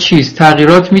شما چیست؟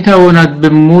 تغییرات می‌تواند به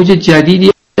موج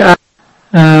جدیدی از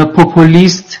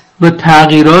پوپولیست و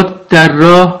تغییرات در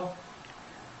راه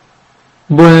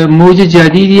با موج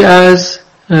جدیدی از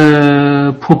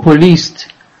پوپولیست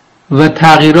و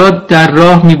تغییرات در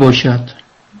راه می باشد.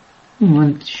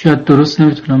 من شاید درست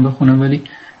نمیتونم بخونم ولی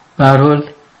به هر حال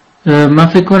من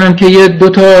فکر کنم که یه 2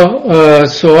 تا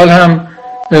سوال هم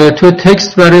تو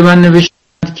تکست برای من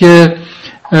نوشتند که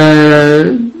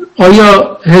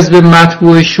آیا حزب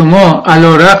مطبوع شما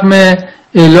علیرغم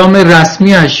اعلام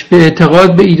رسمیش به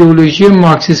اعتقاد به ایدئولوژی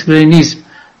مارکسیسم لنینیسم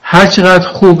هر چقدر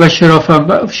خوب و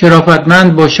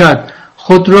شرافتمند باشد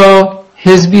خود را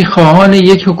حزبی خواهان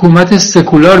یک حکومت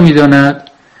سکولار می‌داند؟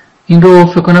 این رو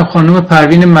فکر کنم خانم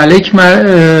پروین ملک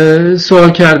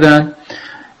سوال کردن.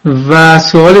 و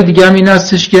سوال دیگه هم این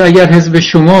هستش که اگر حزب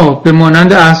شما به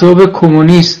مانند احزاب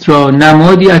کمونیست را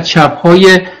نمادی از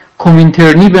چپ‌های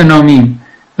کمینترنی بنامیم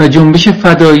و جنبش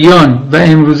فداییان و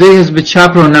امروزه حزب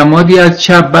چپ را نمادی از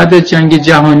چپ بعد از جنگ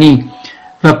جهانی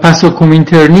و پسا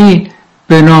کمینترنی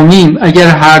بنامیم، اگر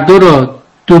هر دو را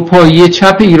دو پایه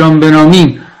چپ ایران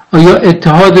بنامیم، آیا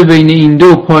اتحاد بین این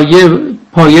دو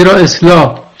پایه را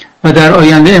اصلاح و در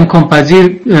آینده امکان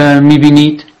پذیر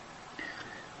می‌بینید؟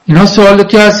 اینا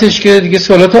سوالاتی هستش که دیگه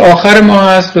سوالات آخر ما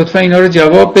هست، لطفا اینا رو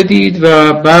جواب بدید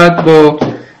و بعد با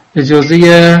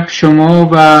اجازه شما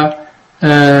و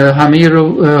همه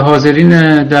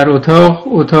حاضرین در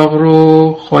اتاق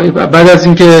رو بعد از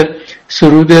اینکه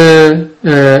سرود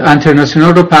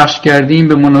انترناسیونال رو پخش کردیم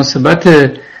به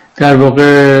مناسبت در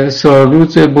واقع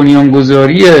سالروز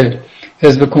بنیانگذاری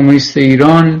حزب کمونیست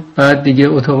ایران، بعد دیگه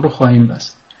اتاق رو خواهیم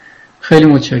بست. خیلی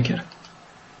متشکرم.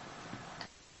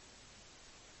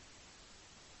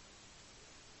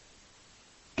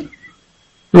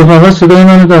 رفقا صدای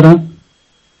منو دارن؟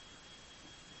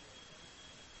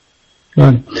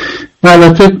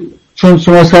 البته چون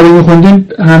شما سری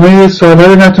میخوندین همه سوالا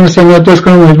رو نتونستم یادداشت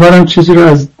کنم، امیدوارم چیزی رو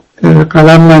از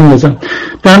قلم نندازم.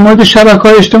 در مورد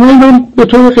شبکه‌های اجتماعی من به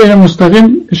طور غیر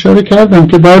مستقیم اشاره کردم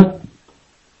که بعد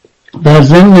در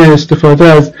ضمن استفاده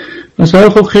از مثلا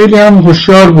خب خیلی هم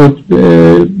هوشیار بود.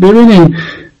 ببینین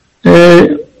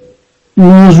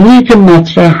موضوعی که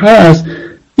مطرح هست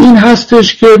این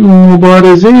هستش که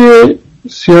مبارزه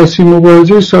سیاسی،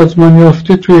 مبارزه سازمان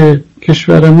یافته توی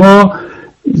کشور ما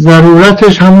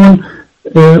ضرورتش همون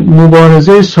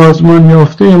مبارزه سازمان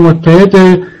یافته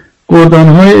متحد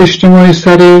گردانهای اجتماعی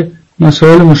سر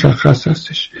مسائل مشخص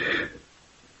هستش.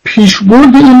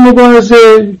 پیشبرد این مبارزه،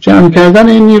 جمع کردن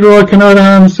این نیروها کنار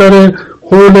هم سر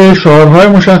حول شعارهای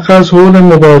مشخص، حول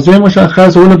مبارزه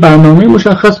مشخص، حول برنامه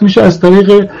مشخص میشه از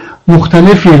طریق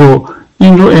مختلفی رو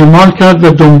این رو اعمال کرد و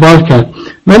دنبال کرد.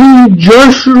 ولی این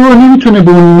جاش رو نمیتونه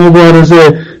به اون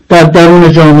مبارزه در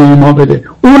درون جامعه ما بده.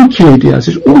 اون کلیدی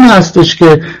هستش، اون هستش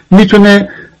که میتونه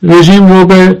رژیم رو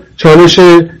به چالش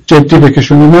جدی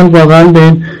بکشونه. من واقعا به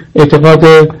این اعتقاد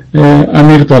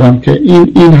عمیق دارم که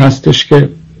این هستش که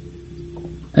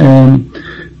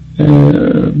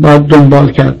باید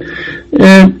دنبال کرد.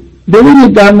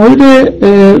 ببینید در مورد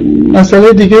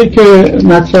مسئله دیگه که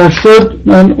مطرح شد،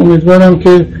 من امیدوارم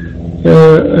که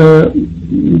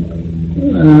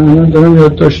من دارم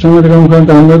یادداشتم رو نگاه می‌کنم.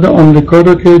 در مورد آمریکا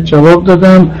رو که جواب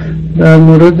دادم، در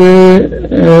مورد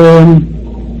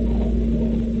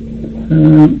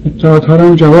اتحادها رو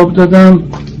هم جواب دادم،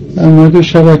 در مورد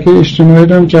شبکه اجتماعی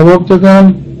رو هم جواب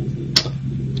دادم.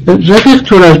 رفیق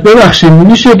تورج ببخشید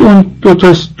میشه اون دو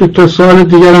تا سوال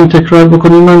دیگر هم تکرار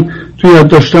بکنید؟ من توی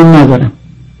یادداشتم ندارم.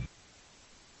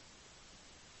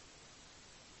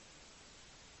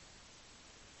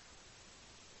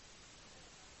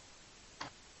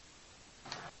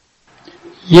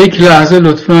 یک لحظه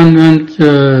لطفاً من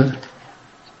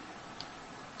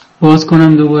باز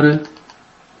کنم دوباره.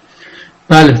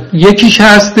 بله، یکیش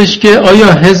هستش که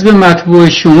آیا حزب مطبوع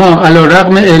شما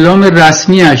علیرغم اعلام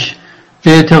رسمیش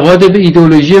به اعتقاد به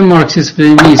ایدئولوژی مارکسیسم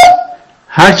لنینیسم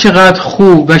هر چقدر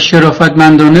خوب و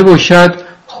شرافتمندانه باشد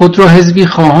خود را حزبی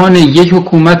خواهان یک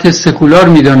حکومت سکولار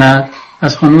می‌داند؟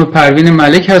 از خانم پروین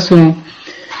ملک هستم.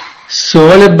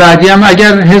 سوال بعدی هم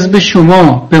اگر حزب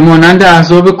شما به مانند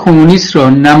احزاب کمونیست را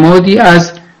نمادی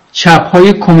از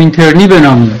چپ‌های کمینترنی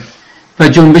بنامید و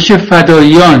جنبش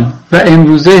فداییان و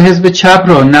امروزه حزب چپ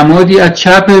را نمادی از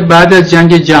چپ بعد از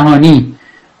جنگ جهانی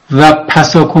و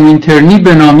پسا کمینترنی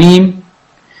بنامیم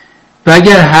و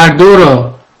اگر هر دو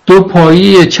را دو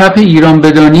پایه چپ ایران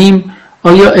بدانیم،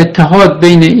 آیا اتحاد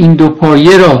بین این دو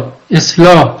پایه را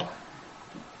اصلاح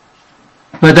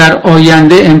و در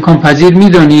آینده امکان پذیر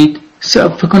می‌دانید؟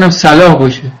 فکر کنم صلاح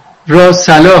باشه، را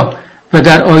صلاح و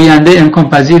در آینده امکان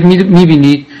پذیر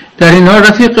می‌بینید؟ در این حال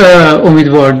رفیق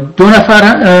امیدوار، دو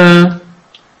نفر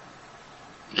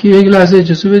که یک لحظه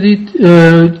اجازه بدید،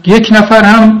 یک نفر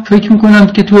هم فکر میکنم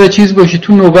که تو چیز باشه،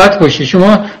 تو نوبت باشه،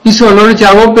 شما این سوالا رو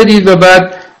جواب بدید و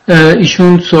بعد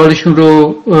ایشون سوالشون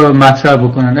رو مطرح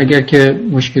بکنن اگر که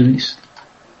مشکل نیست.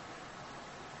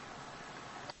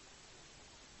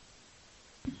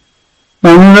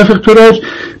 ممنون رفیق تورج.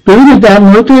 ببینید در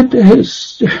مورد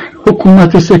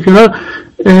حکومت سکولار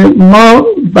ما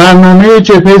برنامه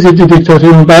جبهه ضد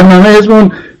دیکتاتوری، برنامه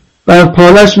حزبمون بر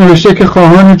پالش نوشته که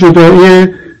خواهان جدایی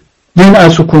دین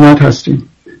از حکومت هستیم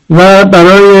و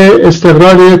برای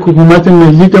استقرار یک حکومت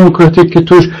ملی دموکراتیک که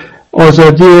توش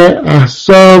آزادی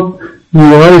احزاب،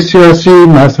 نیروهای سیاسی،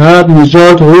 مذهب،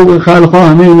 نژاد، حقوق خلق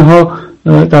همه اینها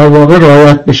در واقع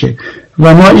رعایت بشه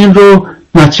و ما این رو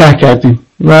مطرح کردیم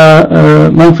و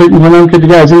من فکر می‌کنم که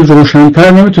دیگه از این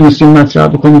روشن‌تر نمیتونستیم مطرح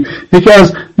بکنیم. یکی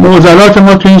از معضلات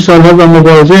ما تو این سال‌ها و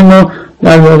مبارزه ما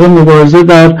در واقع مبارزه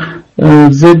در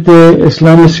ضد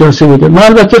اسلام سیاسی بوده. من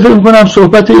البته فکر می‌کنم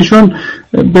صحبت ایشون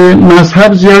به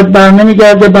مذهب زیاد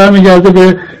برمیگرده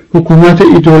به حکومت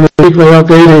ایدئولوژیک و یا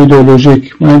غیر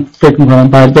ایدئولوژیک. من فکر می‌کنم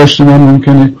برداشت من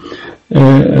ممکنه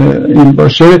این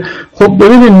باشه. خب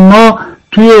ببینید ما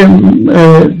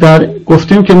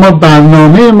گفتیم که ما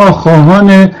برنامه ما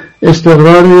خواهان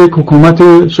استقرار یک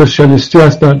حکومت سوسیالیستی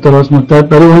است در دراز مدت،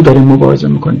 برای اون داریم مبارزه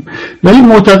میکنیم، ولی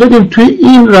معتقدیم توی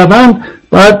این روند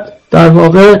باید در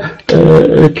واقع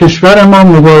کشور ما،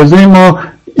 مبارزه ما،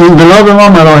 انقلاب ما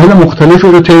مراحل مختلفی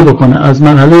رو طی بکنه. از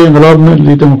مرحله انقلاب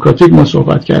ملی دموکراتیک ما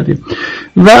صحبت کردیم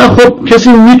و خب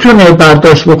کسی میتونه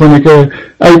برداشت بکنه که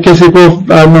اگه کسی گفت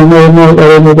برنامه ما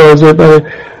برای مبارزه برای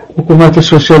حکومت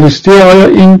سوسیالیستی، آیا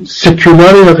این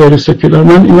سکولار یا غیر سکولار؟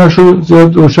 من ایناشو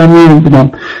زیاد روشن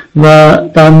نمی‌بینم و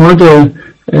در مورد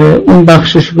اون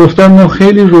بخشش گفتم ما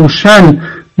خیلی روشن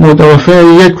مدافع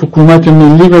یک حکومت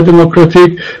ملی و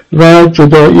دموکراتیک و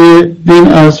جدایی دین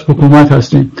از حکومت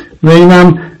هستیم و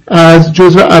اینم از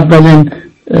جزو اولین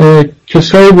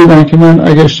کسایی بودن که من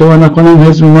اگه اشتباه نکنم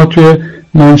حزب ما توی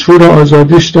منشور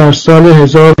آزادیش در سال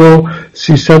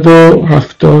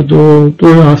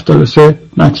 1372-73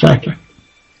 مطرح کرد.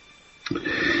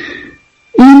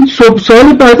 این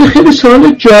سوال بعدی خیلی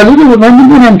سوال جالبه بود. من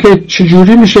میدونم که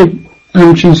چجوری میشه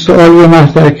همچین سوال رو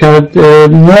مطرح کرد.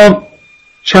 ما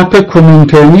چپ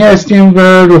کمینترنی هستیم و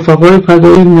رفقای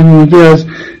فدایی نموده از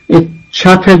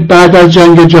چپ بعد از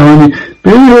جنگ جهانی.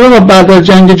 ببینید بعد از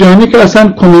جنگ جهانی که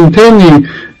اصلا کمینترنی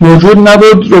موجود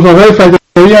نبود، رفقای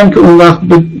فدایی هم که اون وقت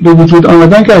به وجود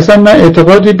آمدن که اصلا من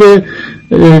اعتقادی به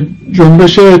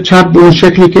جنبش چپ به اون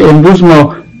شکلی که امروز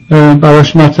ما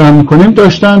براش مطرح میکنیم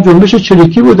داشتن. جنبش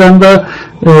چریکی بودن و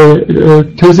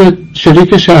تز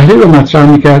چریک شهری رو مطرح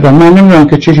میکردن. من نمیدونم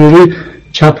که چجوری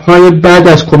چپ‌های بعد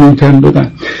از کمینترن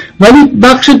بودن. ولی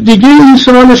بخش دیگه این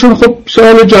سوالشون خب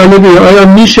سوال جالبیه، آیا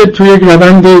میشه توی یک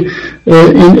روند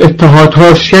این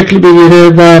اتحادها شکل بگیره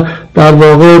و در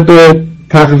واقع به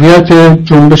تقویت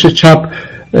جنبش چپ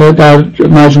در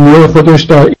مجموعه خودش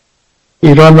در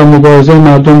ایران و مبارزه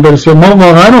مردم برسه؟ ما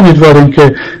واقعا امیدواریم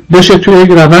که بشه توی یک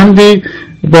روندی،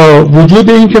 با وجود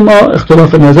این که ما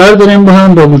اختلاف نظر داریم با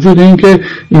هم، با وجود این که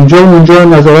اینجا و اونجا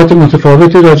نظرات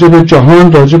متفاوتی راجع به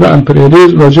جهان، راجع به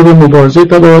امپریالیسم، راجع به مبارزه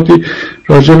طبقاتی،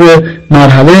 راجع به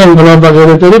مرحله انقلاب و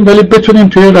غیره داریم، ولی بتونیم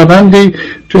توی روندی،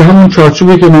 توی همون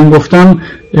چارچوبی که من گفتم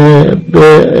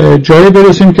به جایی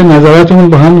برسیم که نظراتمون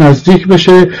با هم نزدیک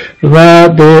بشه و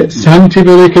به سمتی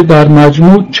بره که در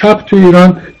مجموع چپ تو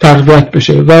ایران تقویت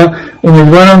بشه و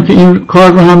امیدوارم که این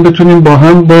کار رو هم بتونیم با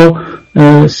هم با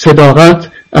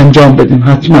صداقت انجام بدیم.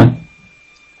 حتما.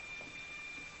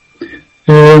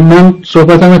 من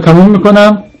صحبتم رو تموم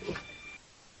میکنم.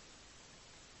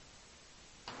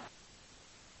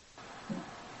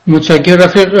 متشکرم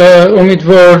رفیق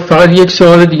امیدوار. فقط یک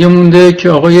سوال دیگه مونده که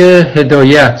آقای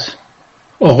هدایت،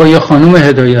 آقای خانم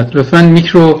هدایت، لطفاً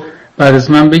میکرو بعد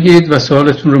از من بگیرید و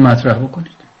سوالتون رو مطرح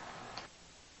بکنید.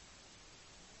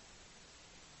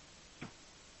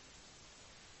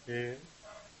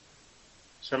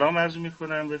 سلام عرض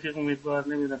میکنم رفیق امیدوار،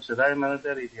 نمیدونم صدای منو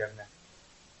دارید یا نه؟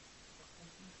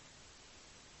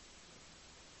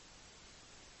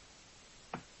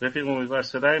 رفیق امیدوار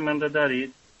صدای من رو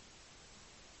دارید؟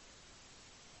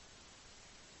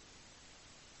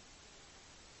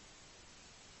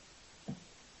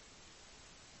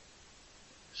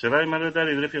 صدای من رو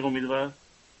دارید رفیق امیدوار؟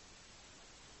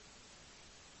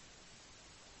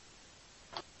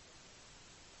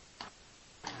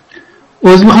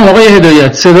 عذر میخوام آقای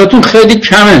هدایت، صداتون خیلی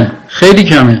کمه، خیلی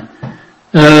کمه.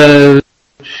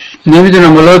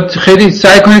 نمیدونم، حالا خیلی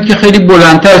سعی کنید که خیلی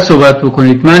بلندتر صحبت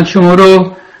بکنید. من شما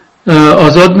رو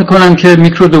آزاد میکنم که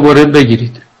میکرو دوباره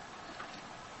بگیرید.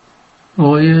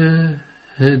 آقای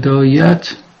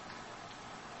هدایت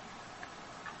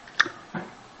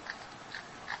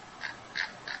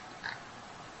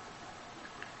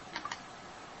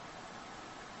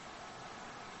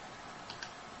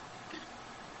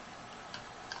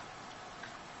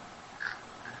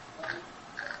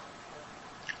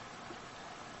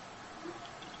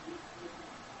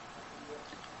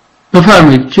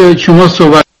بفرمایید که شما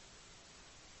صحبت.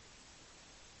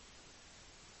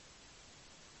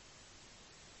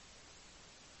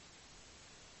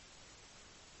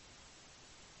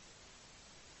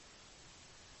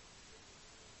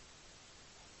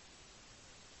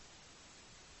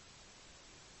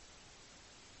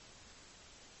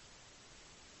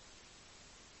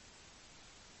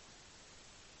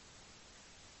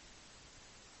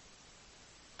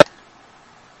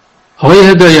 آقای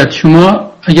هدایت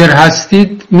شما اگر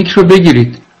هستید میکرو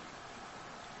بگیرید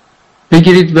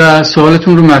و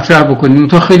سوالتون رو مطرح بکنید،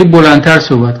 تا خیلی بلندتر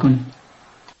صحبت کنید.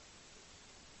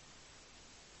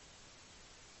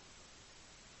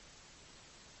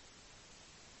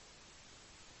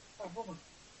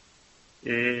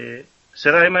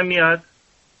 صدای من میاد؟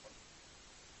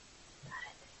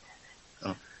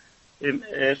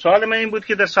 سوال من این بود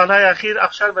که در سالهای اخیر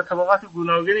اکثر به طبقات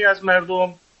گوناگونی از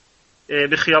مردم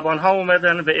به خیابان‌ها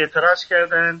اومدن و اعتراض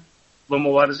کردن و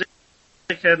مبارزه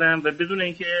کردن و بدون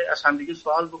اینکه از همدیگه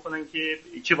سوال بکنن که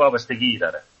چه وابستگی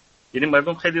داره. یعنی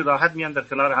مردم خیلی راحت میان در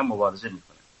کنار هم مبارزه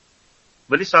میکنن،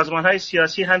 ولی سازمان‌های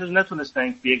سیاسی هنوز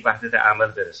نتونستن به یک وحدت عمل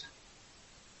برسن.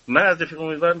 من از رفیق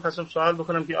امیدوار می‌خواستم سوال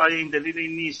بکنم که آیا این دلیل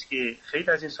این نیست که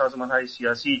خیلی از این سازمان‌های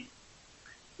سیاسی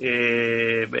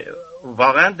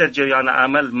واقعا در جریان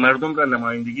عمل مردم را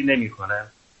نمایندگی نمی‌کنن؟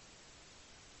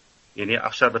 یعنی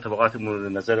اکثر به طبقات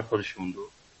مورد نظر خودشون رو.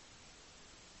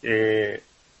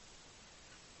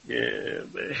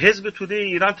 حزب توده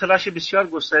ایران تلاش بسیار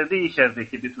گسترده‌ای کرده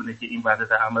که بتونه که این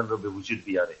وحدت عمل رو به وجود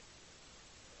بیاره.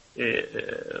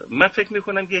 من فکر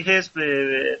میکنم که حزب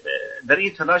در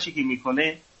این تلاشی که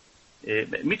میکنه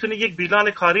میتونه یک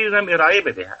بیلان کاری رو هم ارائه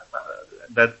بده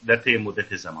در طی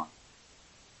مدت زمان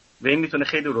و این میتونه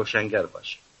خیلی روشنگر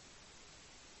باشه.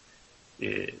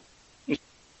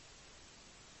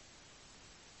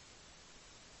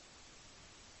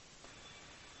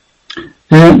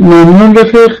 ممنون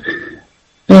رفیق.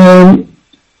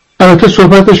 البته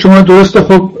صحبت شما درسته.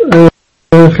 خب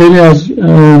خیلی از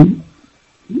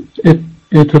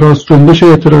جنبش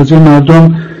اعتراضی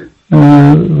مردم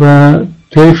و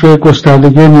طیف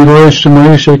گستردگی نیروهای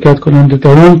اجتماعی شرکت کننده در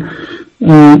اون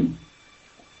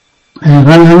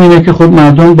حقیقا همینه که خود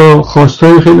مردم با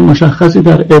خواستهای خیلی مشخصی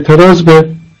در اعتراض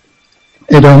به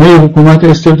ادامه حکومت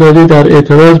استبدادی، در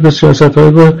اعتراض به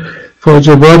سیاست‌های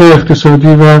فاجعه‌بار اقتصادی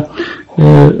و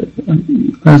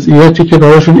وضعیتی که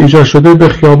براشون ایجاد شده به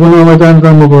خیابون آمدن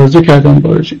و مبارزه کردن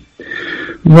با رژیم.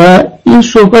 و این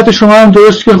صحبت شما هم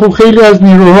درست که خب خیلی از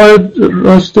نیروها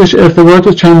راستش ارتباط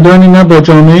چندانی نه با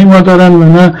جامعه ما دارن و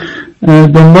نه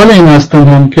دنبال این هستن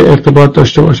هم که ارتباط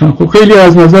داشته باشن. خب خیلی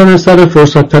از نظر سر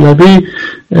فرصت طلبی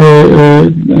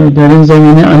در این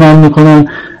زمینه عمل میکنن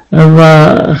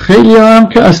و خیلی هم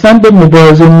که اصلا به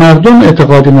مبارزه مردم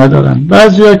اعتقادی ندارن.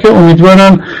 بعضیا که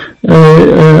امیدوارن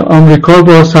آمریکا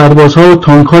با سربازها و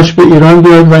تانکاش به ایران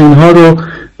بیاد و اینها رو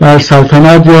بر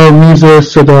سلطنت یا میز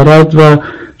صدارت و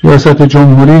ریاست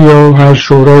جمهوری یا هر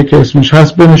شورایی که اسمش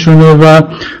هست بنشونه و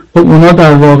خب اونا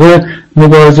در واقع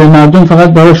مبارزه مردم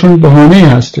فقط براشون بهانه‌ای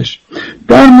هستش.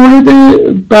 در مورد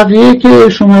بقیه که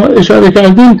شما اشاره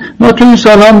کردین، ما تو این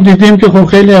سال هم دیدیم که خب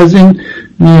خیلی از این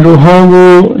نیروها و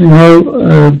اینها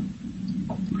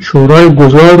شورای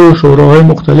گذار و شوراهای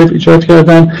مختلف ایجاد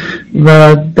کردن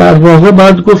و در واقع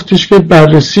باید گفتش که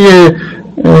بررسی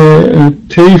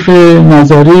طیف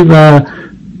نظری و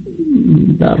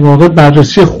در واقع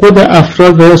بررسی خود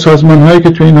افراد و سازمان‌هایی که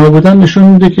تو اینها بودن نشون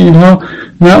میده که اینها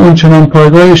نه اونچنان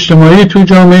پایگاه اجتماعی تو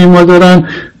جامعه ما دارن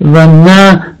و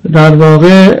نه در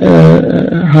واقع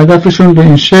هدفشون به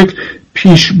این شکل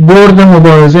پیشبرد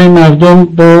مبارزه مردم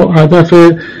با هدف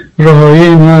رهایی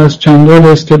اینها از چنگال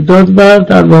استبداد و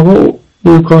در واقع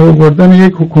به کار آوردن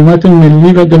یک حکومت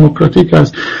ملی و دموکراتیک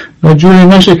است و جوری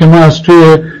نشه که ما از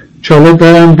توی چاله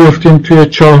درم بیفتیم توی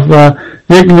چاه و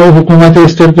یک نوع حکومت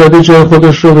استبدادی جای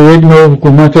خودش رو به یک نوع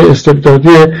حکومت استبدادی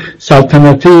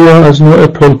سلطنتی یا از نوع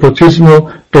پولپوتیسم و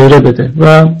غیره بده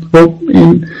و خب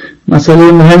این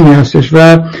مسئله مهمی هستش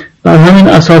و بر همین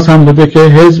اساس هم بوده که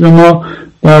حزب ما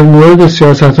در مورد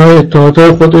سیاست‌های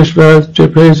اتحادهای خودش و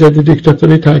جبهه ضد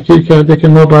دیکتاتوری تاکید کرده که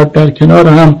ما باید در کنار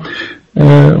هم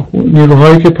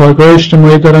نیروهایی که پایگاه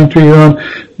اجتماعی دارن تو ایران،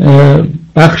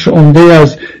 بخش عمده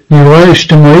از نیروهای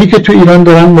اجتماعی که تو ایران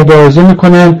دارن مبارزه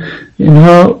میکنن،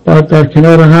 اینها باید در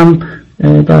کنار هم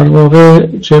در واقع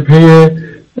جبهه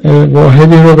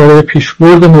واحدی رو برای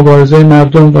پیشبرد مبارزه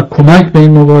مردم و کمک به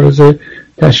این مبارزه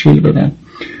تشکیل بدن.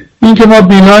 این که ما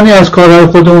بیلانی از کارهای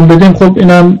خودمون بدیم، خب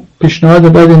اینم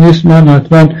پیشنهاد بدی نیست. من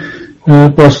حتما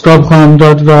باستاب خواهم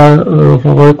داد و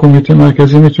رفقای کمیته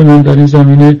مرکزی میتونن در این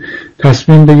زمینه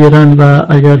تصمیم بگیرن و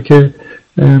اگر که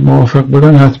موافق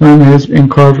بودن حتما حزب این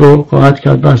کار رو خواهد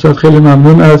کرد. بسیار خیلی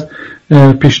ممنون از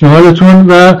پیشنهادتون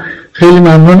و خیلی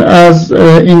ممنون از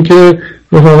اینکه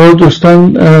رفقا و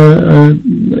دوستان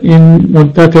این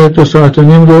مدت 2 ساعت و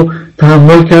نیم رو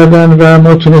تحمل کردن و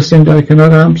ما تونستیم در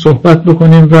کنار هم صحبت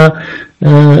بکنیم و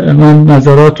من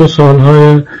نظرات و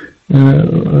سوالهای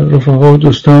رفقا و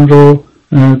دوستان رو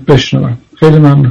بشنوم. خیلی ممنون.